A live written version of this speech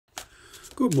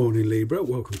Good morning, Libra.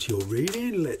 Welcome to your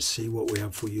reading. Let's see what we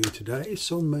have for you today.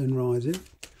 Sun, Moon, Rising.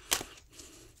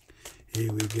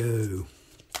 Here we go.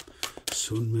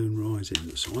 Sun, Moon, Rising.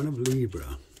 The sign of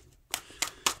Libra.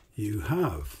 You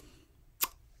have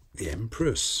the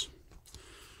Empress.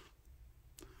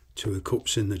 Two of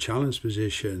Cups in the challenge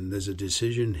position. There's a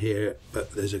decision here,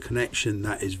 but there's a connection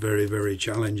that is very, very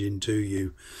challenging to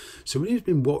you. Somebody who's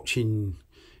been watching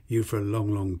you for a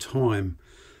long, long time.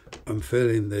 I'm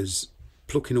feeling there's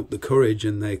plucking up the courage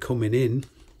and they're coming in.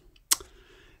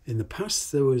 In the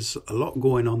past, there was a lot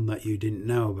going on that you didn't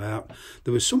know about.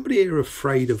 There was somebody here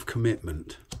afraid of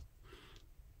commitment.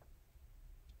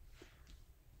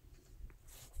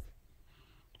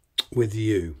 With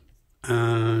you.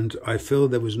 And I feel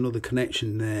there was another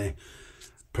connection there.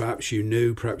 Perhaps you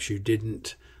knew, perhaps you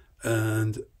didn't.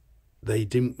 And they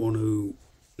didn't want to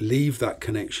leave that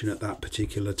connection at that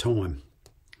particular time.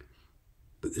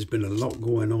 But there's been a lot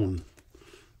going on.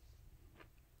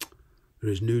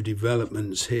 There is new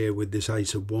developments here with this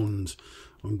Ace of Wands.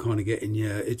 I'm kind of getting,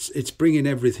 yeah, it's bringing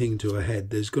everything to a head.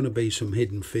 There's going to be some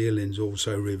hidden feelings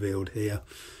also revealed here.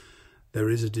 There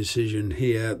is a decision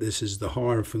here. This is the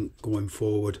Hierophant going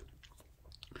forward.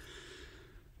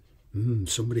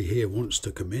 Somebody here wants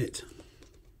to commit.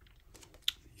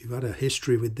 You've had a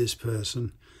history with this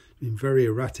person. Been very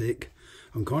erratic.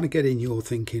 I'm kind of getting you're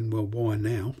thinking, well, why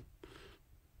now?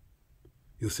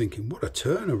 You're thinking, what a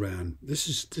turnaround. This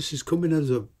is coming as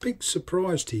a big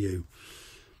surprise to you.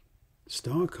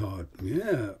 Star card.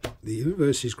 Yeah, the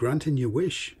universe is granting your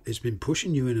wish. It's been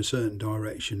pushing you in a certain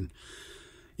direction.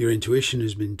 Your intuition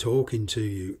has been talking to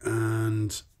you.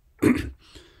 And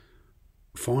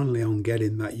finally, I'm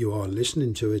getting that you are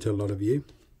listening to it, a lot of you.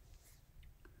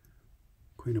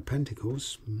 Queen of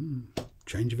Pentacles.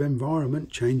 Change of environment,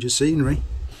 change of scenery.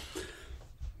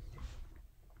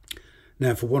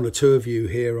 Now, for one or two of you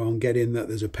here, I'm getting that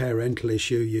there's a parental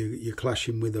issue. You're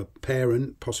clashing with a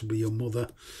parent, possibly your mother.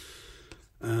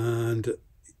 And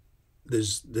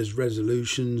there's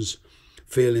resolutions,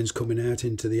 feelings coming out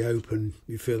into the open.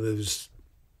 You feel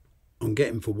I'm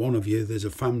getting for one of you, there's a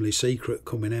family secret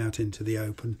coming out into the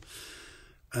open.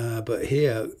 But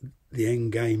here, the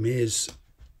end game is,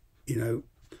 you know,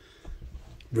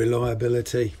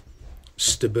 reliability,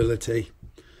 stability,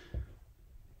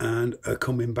 and are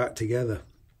coming back together.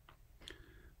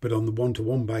 But on the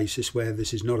one-to-one basis, where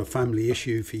this is not a family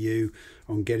issue for you,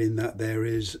 I'm getting that there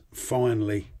is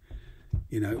finally,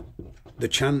 you know, the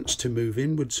chance to move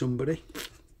in with somebody.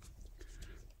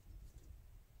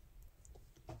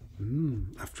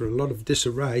 After a lot of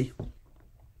disarray,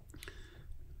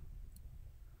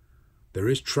 there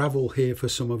is travel here for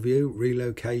some of you,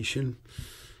 relocation.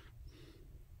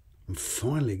 And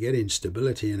finally getting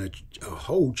stability and a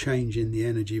whole change in the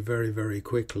energy very, very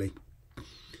quickly.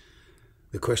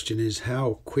 The question is,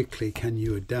 how quickly can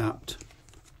you adapt?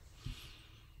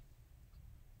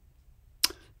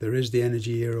 There is the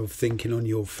energy here of thinking on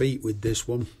your feet with this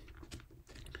one.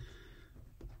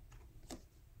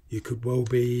 You could well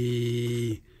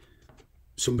be,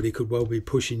 somebody could well be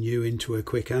pushing you into a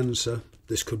quick answer.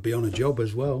 This could be on a job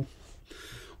as well.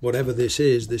 Whatever this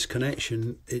is, this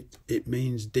connection, it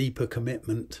means deeper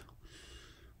commitment.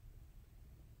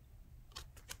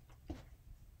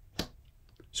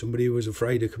 Somebody who was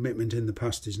afraid of commitment in the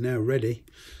past is now ready.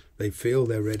 They feel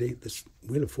they're ready. This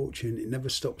Wheel of Fortune, it never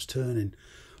stops turning.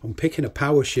 I'm picking a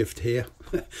power shift here.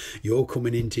 You're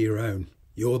coming into your own.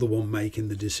 You're the one making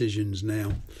the decisions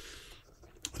now.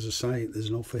 As I say, there's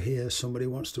an offer here. Somebody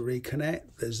wants to reconnect.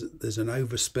 There's an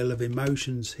overspill of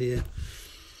emotions here.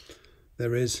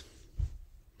 There is.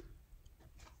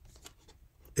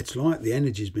 It's like the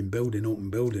energy's been building up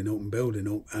and building up and building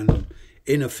up, and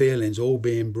inner feelings all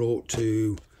being brought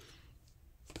to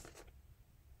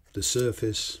the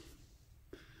surface.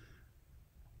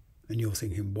 And you're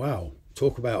thinking, wow,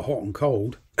 talk about hot and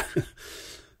cold.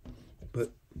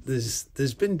 But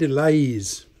there's been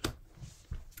delays.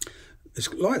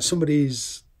 It's like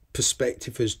somebody's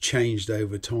perspective has changed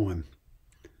over time.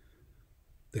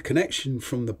 The connection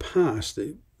from the past,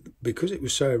 because it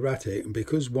was so erratic and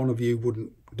because one of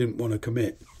you didn't want to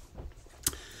commit,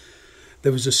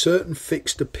 there was a certain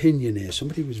fixed opinion here.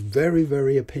 Somebody was very,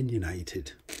 very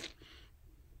opinionated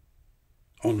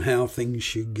on how things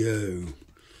should go.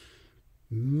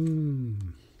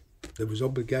 There was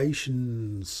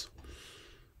obligations.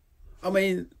 I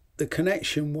mean, the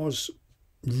connection was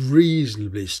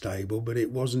reasonably stable, but it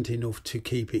wasn't enough to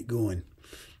keep it going.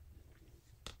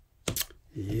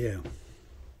 Yeah,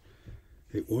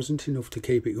 it wasn't enough to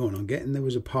keep it going. I'm getting there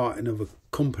was a parting of a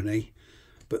company,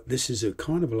 but this is a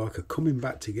kind of like a coming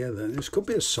back together. And this could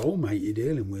be a soulmate you're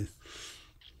dealing with.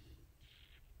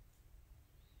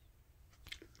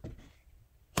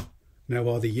 Now,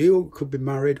 either you could be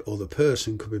married or the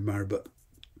person could be married, but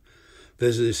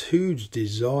there's this huge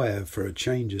desire for a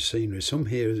change of scenery.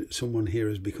 Someone here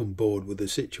has become bored with the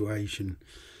situation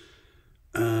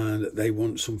and they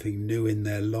want something new in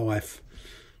their life.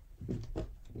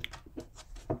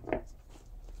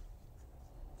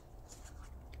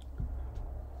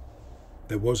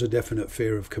 There was a definite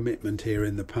fear of commitment here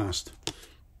in the past.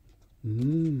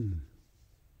 Queen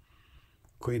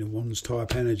of Wands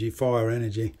type energy, fire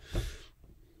energy.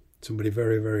 Somebody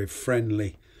very, very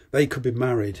friendly. They could be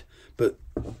married, but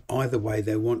either way,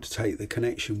 they want to take the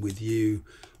connection with you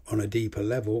on a deeper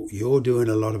level. You're doing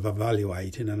a lot of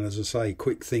evaluating, and as I say,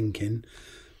 quick thinking.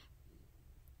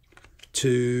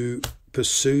 To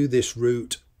pursue this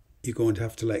route, you're going to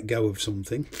have to let go of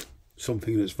something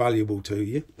that's valuable to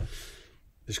you.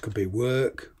 This could be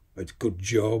work, a good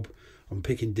job. I'm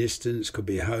picking distance, could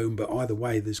be home, but either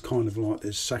way, there's kind of like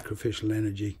this sacrificial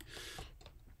energy.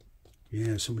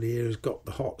 Yeah, somebody here has got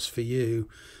the hots for you.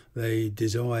 They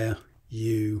desire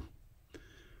you,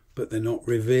 but they're not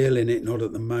revealing it, not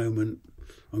at the moment.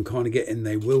 I'm kind of getting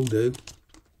they will do.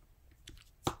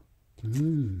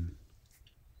 You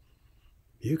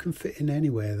can fit in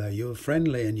anywhere, though. You're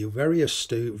friendly and you're very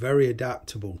astute, very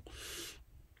adaptable.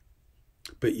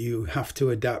 But you have to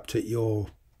adapt at your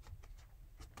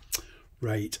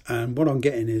rate. And what I'm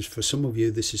getting is, for some of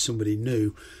you, this is somebody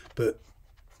new, but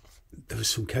there was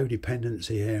some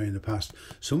codependency here in the past.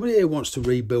 Somebody here wants to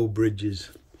rebuild bridges.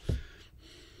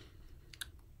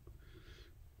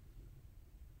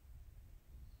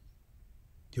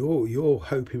 You're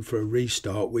hoping for a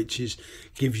restart, which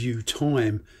gives you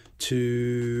time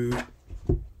to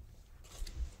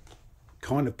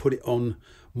kind of put it on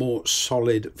more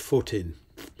solid footing.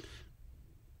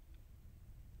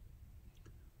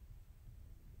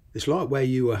 It's like where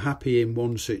you were happy in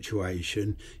one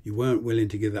situation, you weren't willing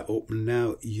to give that up, and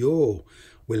now you're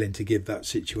willing to give that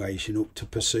situation up to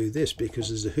pursue this, because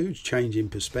there's a huge change in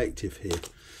perspective here.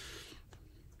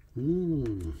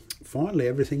 Finally,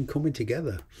 everything coming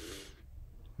together.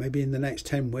 Maybe in the next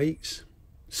 10 weeks,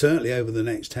 certainly over the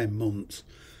next 10 months.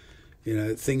 You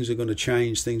know, things are going to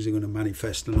change, things are going to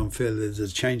manifest, and I'm feeling there's a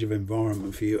change of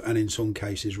environment for you, and in some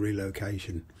cases,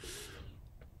 relocation.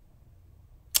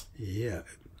 Yeah.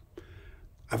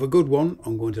 Have a good one.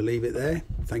 I'm going to leave it there.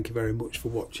 Thank you very much for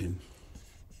watching.